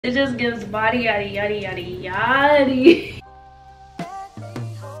It just gives body yaddy yaddy yaddy yaddy.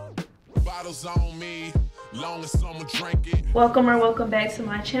 Bottles on me, long as someone drink it. Welcome or welcome back to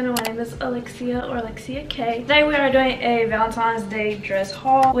my channel. My name is Alexia or Alexia K. Today we are doing a Valentine's Day dress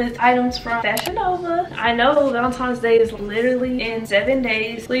haul with items from Fashion Nova. I know Valentine's Day is literally in 7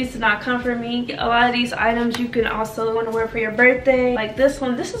 days. Please do not come for me. A lot of these items you can also want to wear for your birthday. Like this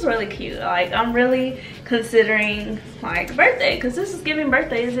one, this is really cute. Like I'm really considering like birthday because this is giving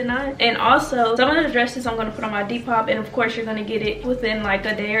birthday, is it not? And also some of the dresses I'm going to put on my Depop, and of course you're going to get it within like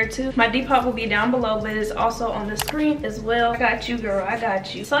a day or two. My Depop will be down below, but it's also on the screen as well. I got you, girl, I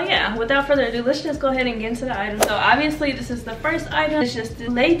got you. So yeah, without further ado, let's just go ahead and get into the items. So obviously this is the first item. It's just the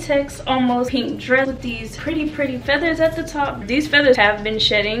latex almost pink dress with these pretty feathers at the top. These feathers have been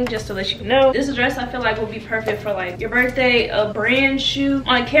shedding, just to let you know. This dress I feel like will be perfect for like your birthday, a brand shoe.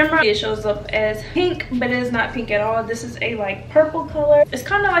 On camera it shows up as pink, but it is not pink at all. This is a like purple color. It's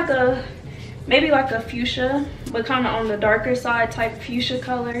kind of like a maybe like a fuchsia, but kind of on the darker side type fuchsia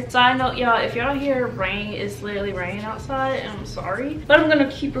color. Side note, y'all, if y'all hear rain, it's literally raining outside and I'm sorry, but I'm gonna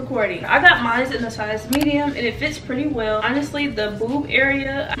keep recording. I got mine in the size medium and it fits pretty well. Honestly, the boob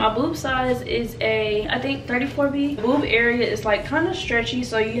area, my boob size is a I think 34B. The boob area is like kind of stretchy,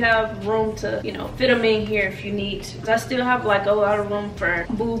 so you have room to, you know, fit them in here if you need to. I still have like a lot of room for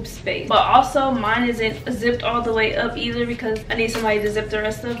boob space, but also mine isn't zipped all the way up either because I need somebody to zip the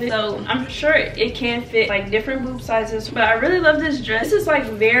rest of it. So I'm sure it can fit like different boob sizes, but I really love this dress. This is like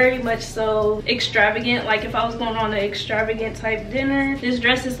very much so extravagant. Like if I was going on an extravagant type dinner, this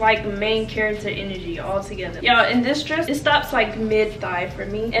dress is like main character energy altogether, y'all. And this dress, it stops like mid-thigh for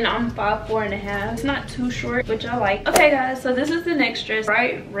me, and I'm 5'4.5". It's not too short, which I like. Okay guys, so this is the next dress.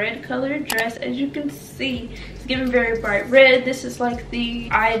 Bright red colored dress. As you can see, it's giving very bright red. This is like the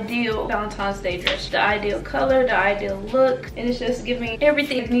ideal Valentine's Day dress, the ideal color, the ideal look, and it's just giving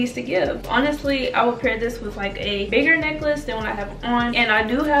everything it needs to give. Honestly, I would pair this with like a bigger necklace than what I have on. And I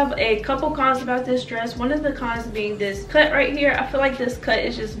do have a couple cons about this dress. One of the cons being this cut right here. I feel like this cut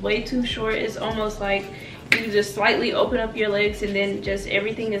is just way too short. It's almost like you just slightly open up your legs and then just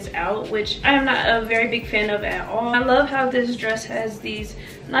everything is out, which I am not a very big fan of at all. I love how this dress has these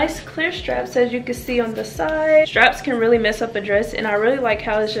nice clear straps, as you can see on the side. Straps can really mess up a dress, and I really like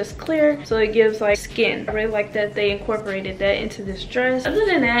how it's just clear, so it gives like skin. I really like that they incorporated that into this dress. Other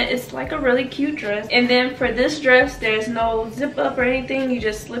than that, it's like a really cute dress. And then for this dress, there's no zip up or anything. You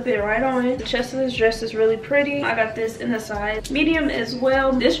just slip it right on. The chest of this dress is really pretty. I got this in the size medium as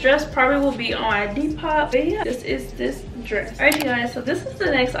well. This dress probably will be on my Depop. But yeah, this is this dress. Alright you guys, so this is the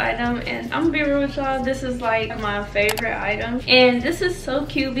next item, and I'm gonna be real with y'all, this is like my favorite item. And this is so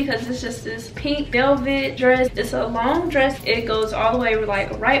cute because it's just this pink velvet dress. It's a long dress. It goes all the way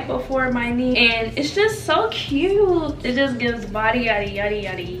like right before my knee, and it's just so cute. It just gives body yaddy yaddy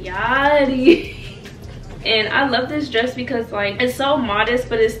yaddy yaddy. And I love this dress because like it's so modest,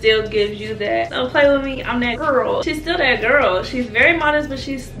 but it still gives you that, don't play with me, I'm that girl. She's still that girl. She's very modest, but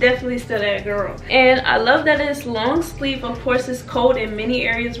she's definitely still that girl. And I love that it's long sleeve. Of course, it's cold in many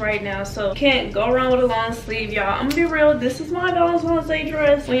areas right now, so can't go wrong with a long sleeve, y'all. I'm gonna be real, this is my Valentine's Day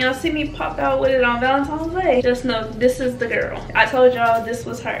dress. When y'all see me pop out with it on Valentine's Day, just know this is the girl. I told y'all this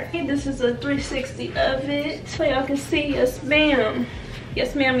was her. This is a 360 of it, so y'all can see. Yes ma'am.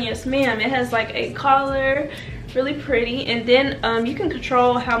 Yes ma'am, yes ma'am. It has like a collar, really pretty, and then you can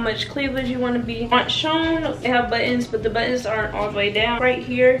control how much cleavage you want to be shown. They have buttons, but the buttons aren't all the way down right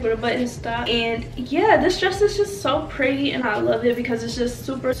here where the buttons stop. And yeah, this dress is just so pretty, and I love it because it's just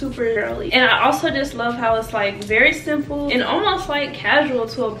super girly. And I also just love how it's like very simple and almost like casual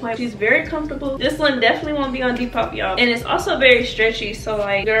to a point. She's very comfortable. This one definitely won't be on Depop, y'all. And it's also very stretchy, so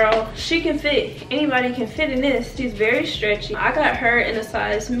like girl, she can fit. Anybody can fit in this. She's very stretchy. I got her in a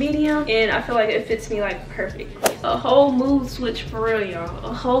size medium, and I feel like it fits me like perfect. A whole mood switch for real, y'all.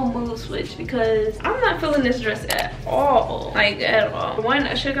 A whole mood switch, because I'm not feeling this dress at all. Like at all. One,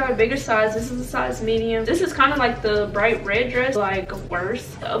 I should have got a bigger size. This is a size medium. This is kind of like the bright red dress, like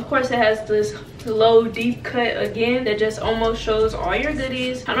worse. Of course, it has this low deep cut again that just almost shows all your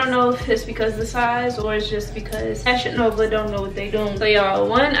goodies. I don't know if it's because of the size or it's just because Fashion Nova don't know what they doing. So y'all,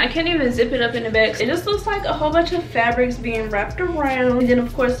 one, I can't even zip it up in the back. It just looks like a whole bunch of fabrics being wrapped around. And then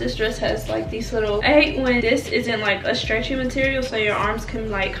of course this dress has like these little, I hate when this isn't like a stretchy material so your arms can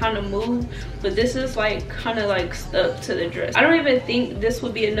like kind of move, but this is like kind of like stuck to the dress. I don't even think this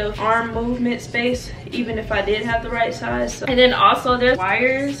would be enough arm movement space even if I did have the right size. So, and then also there's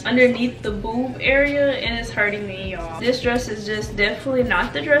wires underneath the boob area and it's hurting me, y'all. This dress is just definitely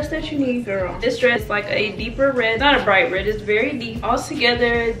not the dress that you need, girl. This dress is like a deeper red, not a bright red, it's very deep.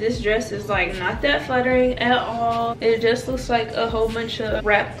 Altogether, this dress is like not that flattering at all. It just looks like a whole bunch of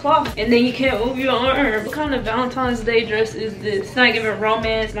wrapped cloth and then you can't move your arm. What kind of Valentine's Day dress is this? It's not giving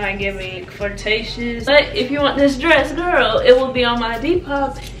romance, not giving flirtatious. But if you want this dress, girl, it will be on my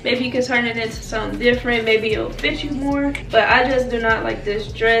Depop. Maybe you can turn it into something different. Maybe it'll fit you more. But I just do not like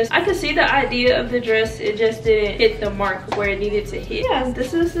this dress. I could see the idea of the dress. It just didn't hit the mark where it needed to hit. Yeah,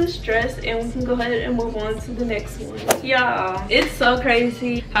 this is this dress and we can go ahead and move on to the next one. Y'all, it's so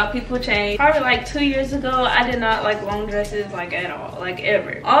crazy how people change. Probably like 2 years ago, I did not like long dresses like at all, like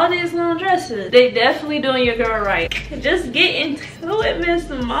ever. All these long dresses, they definitely doing your girl right. Just get into it, Miss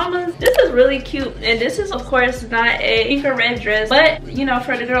Mamas. This is really cute and this is of course not a pink or red dress, but you know,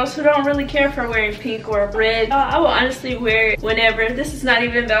 for the girls who don't really care for wearing pink or red, I will honestly wear it whenever. This is not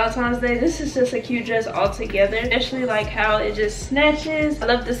even Valentine's Day. This is just a cute dress altogether, especially like how it just snatches. I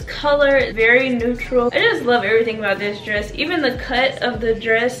love this color. It's very neutral. I just love everything about this dress. Even the cut of the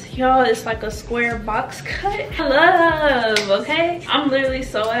dress, y'all, it's like a square box cut. I love, okay? I'm literally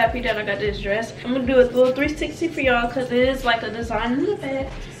so happy that I got this dress. I'm gonna do a little 360 for y'all because it is like a design in the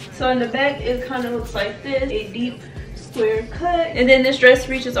back. So in the back, it kind of looks like this, a deep square cut, and then this dress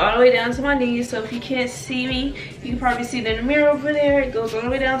reaches all the way down to my knees. So if you can't see me, you can probably see it in the mirror over there. It goes all the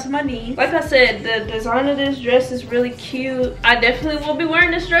way down to my knee. Like I said, the design of this dress is really cute. I definitely will be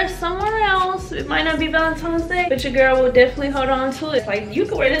wearing this dress somewhere else. It might not be Valentine's Day, but your girl will definitely hold on to it. Like, you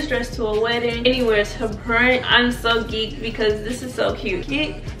can wear this dress to a wedding, anywhere to brunch. I'm so geeked because this is so cute.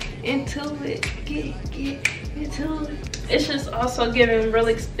 Get into it, get into it. It's just also giving real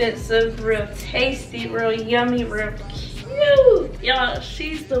expensive, real tasty, real yummy, real cute. Y'all,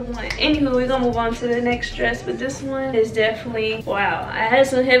 she's the one. Anywho, we're gonna move on to the next dress, but this one is definitely, wow. I had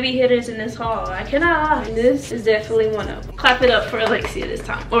some heavy hitters in this haul. I cannot. This is definitely one of them. Clap it up for Alexia this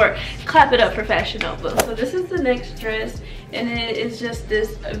time, or clap it up for Fashion Nova. So this is the next dress, and it is just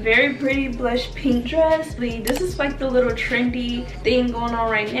this very pretty blush pink dress. This is like the little trendy thing going on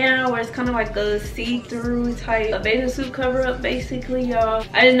right now, where it's kind of like a see-through type of bathing suit cover up, basically, y'all.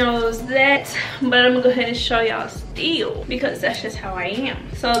 I didn't know it was that, but I'm gonna go ahead and show y'all still, because that's just how I am.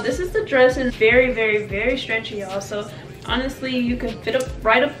 So this is the dress, and very, very, very stretchy, y'all. So honestly, you can fit up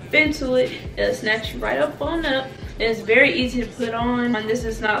right up into it. It'll snatch you right up on up. It's very easy to put on. This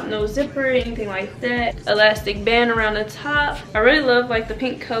is not no zipper or anything like that. Elastic band around the top. I really love like the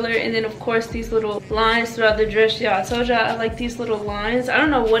pink color, and then of course these little lines throughout the dress. Yeah, I told y'all I like these little lines. I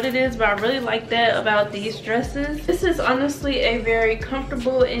don't know what it is, but I really like that about these dresses. This is honestly a very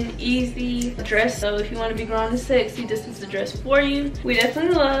comfortable and easy dress. So if you want to be grown and sexy, this is the dress for you. We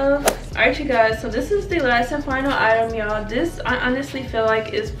definitely love. Alright, you guys, so this is the last and final item, y'all. This I honestly feel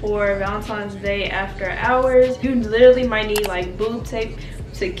like is for Valentine's Day after hours. You literally might need like boob tape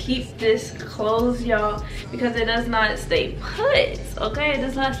to keep this closed, y'all, because it does not stay put. Okay, it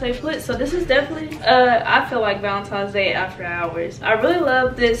does not stay put. So this is definitely I feel like Valentine's Day after hours. I really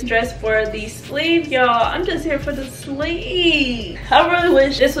love this dress for the sleeve, y'all. I'm just here for the sleeve. I really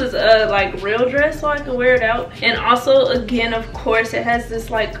wish this was a like real dress so I could wear it out. And also, again, of course, it has this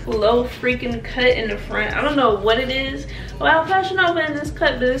like low freaking cut in the front. I don't know what it is about Fashion Nova in this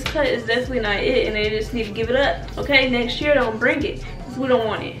cut, but this cut is definitely not it, and they just need to give it up. Okay, next year don't bring it. We don't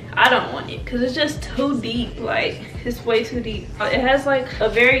want it. I don't want it because it's just too deep. Like, it's way too deep. It has like a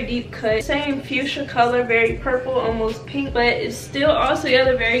very deep cut, same fuchsia color, very purple, almost pink, but it's still also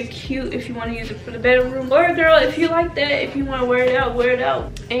together very cute if you want to use it for the bedroom. Or girl, if you like that, if you want to wear it out, wear it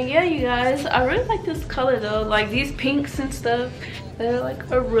out. And yeah, you guys, I really like this color though. Like these pinks and stuff, they're like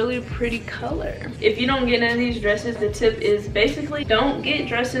a really pretty color. If you don't get none of these dresses, the tip is basically don't get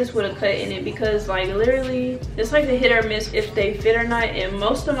dresses with a cut in it, because like literally it's like a hit or miss if they fit or not. And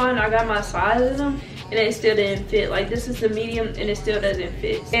most of mine, I got my size in them and it still didn't fit. Like this is the medium and it still doesn't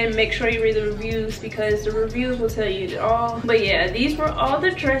fit. And make sure you read the reviews, because the reviews will tell you it all. But yeah, these were all the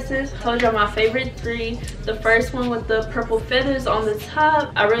dresses. I told y'all my favorite three. The first one with the purple feathers on the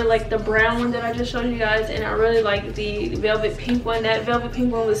top. I really like the brown one that I just showed you guys, and I really like the velvet pink one. That velvet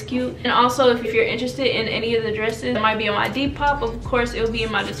pink one was cute. And also, if you're interested in any of the dresses, it might be on my Depop. Of course, it will be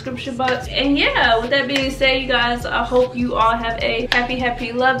in my description box. And yeah, with that being said, you guys, I hope you all have a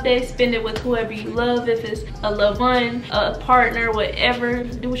happy love day. Spend it with whoever you love. If it's a loved one, a partner, whatever,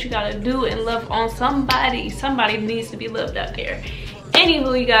 do what you gotta do and love on somebody. Somebody needs to be loved out there.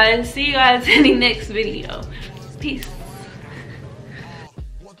 Anywho, you guys, see you guys in the next video. Peace.